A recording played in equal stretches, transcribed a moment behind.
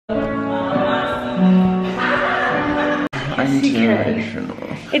course you can. Emotional.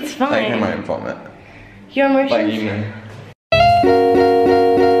 It's fine. Like I might vomit. Your emotions? Like you know.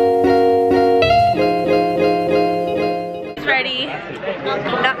 It's ready.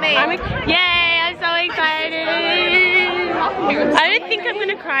 Not me. Yay, I'm so excited. I don't think I'm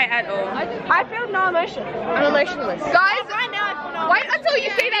gonna cry at all. I feel no emotion. I'm emotionless. Guys, right now, wait until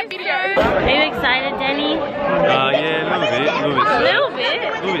you see that video. Are you excited, Denny? Yeah, a little bit. A little bit? A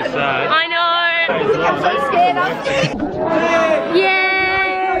little bit sad. I know. I'm so scared.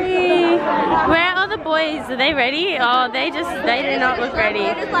 Yay! Where are all the boys? Are they ready? Oh, they do not look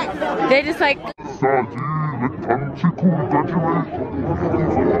ready. They're just like. Say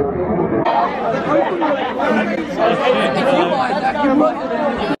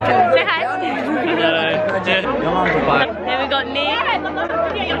hi. Then we got Nick,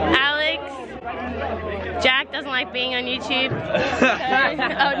 Alex, Jack doesn't like being on YouTube.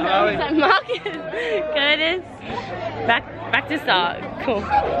 Oh no, it's like Marcus, Curtis. Back to start. Cool.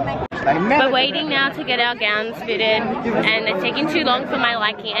 We're waiting now to get our gowns fitted, and they're taking too long for my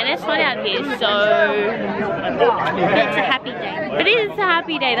liking, and it's hot out here, so it's a happy day. But it is a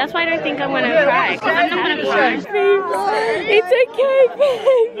happy day, that's why I don't think I'm gonna cry. I'm not gonna cry. It's okay,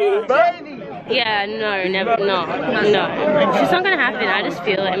 baby. Yeah, no, never, no. It's just not gonna happen, I just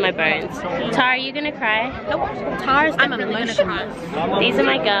feel it in my bones. Tara, are you gonna cry? Nope. Tara's definitely gonna cry. These are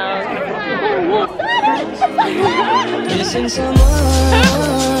my girls. Missing someone.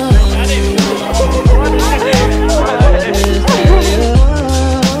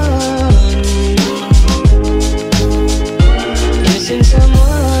 Missing someone.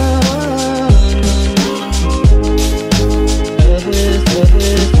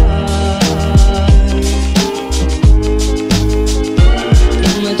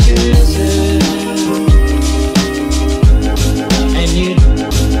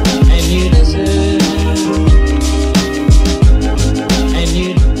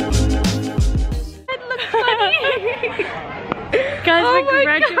 Guys, we're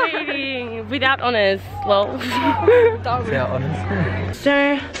graduating without honours, lol. Without honors.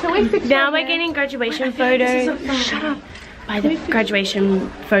 So now we're getting graduation photos. Shut up. By the graduation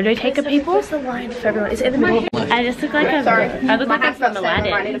photo taker people. Where's the line for everyone? Is it in the middle? I just look like I look like I'm from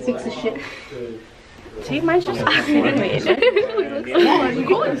Aladdin. I need to fix this shit. See, mine's just weird. The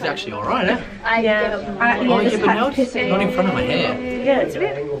quality's actually alright, eh? Yeah. Not in front of my hair. Yeah, it's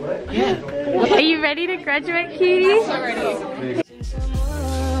weird. Yeah. Are you ready to graduate, cutie? So ready.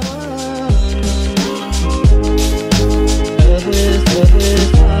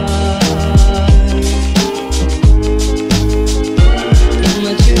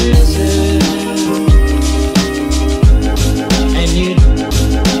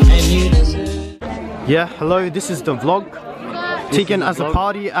 Yeah, hello, this is the vlog taken as a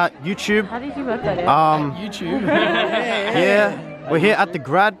party at YouTube. How did you work that out? YouTube. Yeah, we're here at the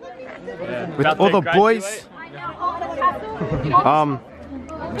grad with all the boys.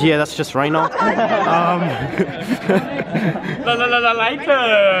 Yeah, that's just right now. Later.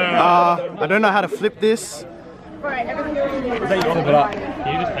 I don't know how to flip this.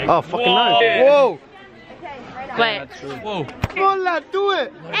 Oh, fucking no. Whoa! Wait. Whoa. Voila, do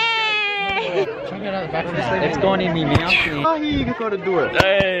it! It's going in me mouth. Wallahi, you gotta do it.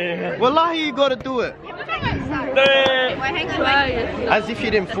 Hey. Wallahi, you gotta do it. Hey. As if you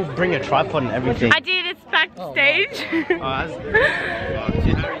didn't bring a tripod and everything. I did, it's backstage.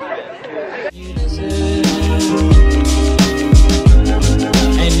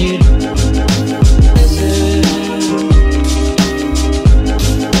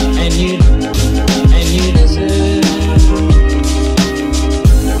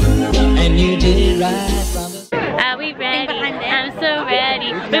 Are we ready? I'm so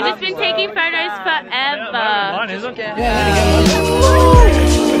ready. We've just been taking photos forever. Mine isn't.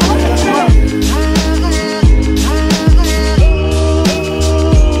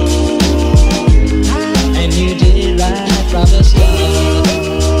 And you did it right from the start.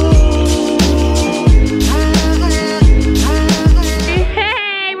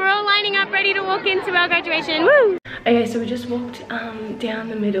 Hey, we're all lining up ready to walk into our graduation. Woo! Okay, so we just walked down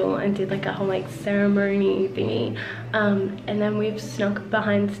the middle and did like a whole like ceremony thingy, and then we've snuck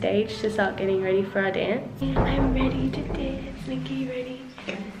behind stage to start getting ready for our dance. I'm ready to dance. Nikki, ready?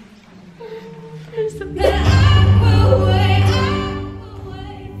 I'm so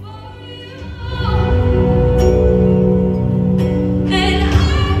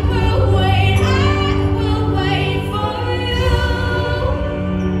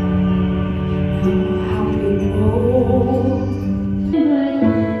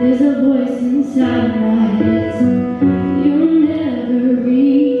There's a voice inside my head, you'll never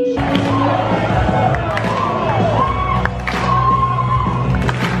reach.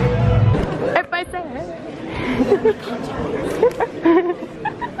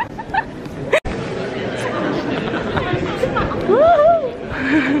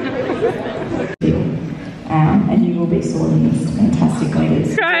 these fantastic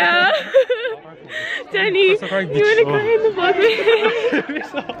ladies. Cryer! Danny, you want to cry in the vlog with me?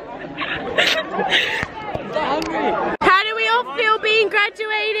 How do we all feel being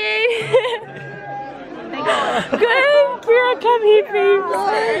graduated? Good, Kira, come here, please.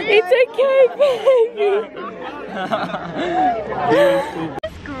 It's okay, baby.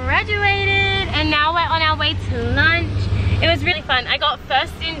 Just graduated, and now we're on our way to lunch. It was really fun. I got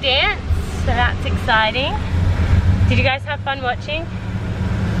first in dance, so that's exciting. Did you guys have fun watching?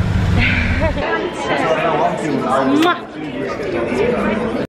 Mwah.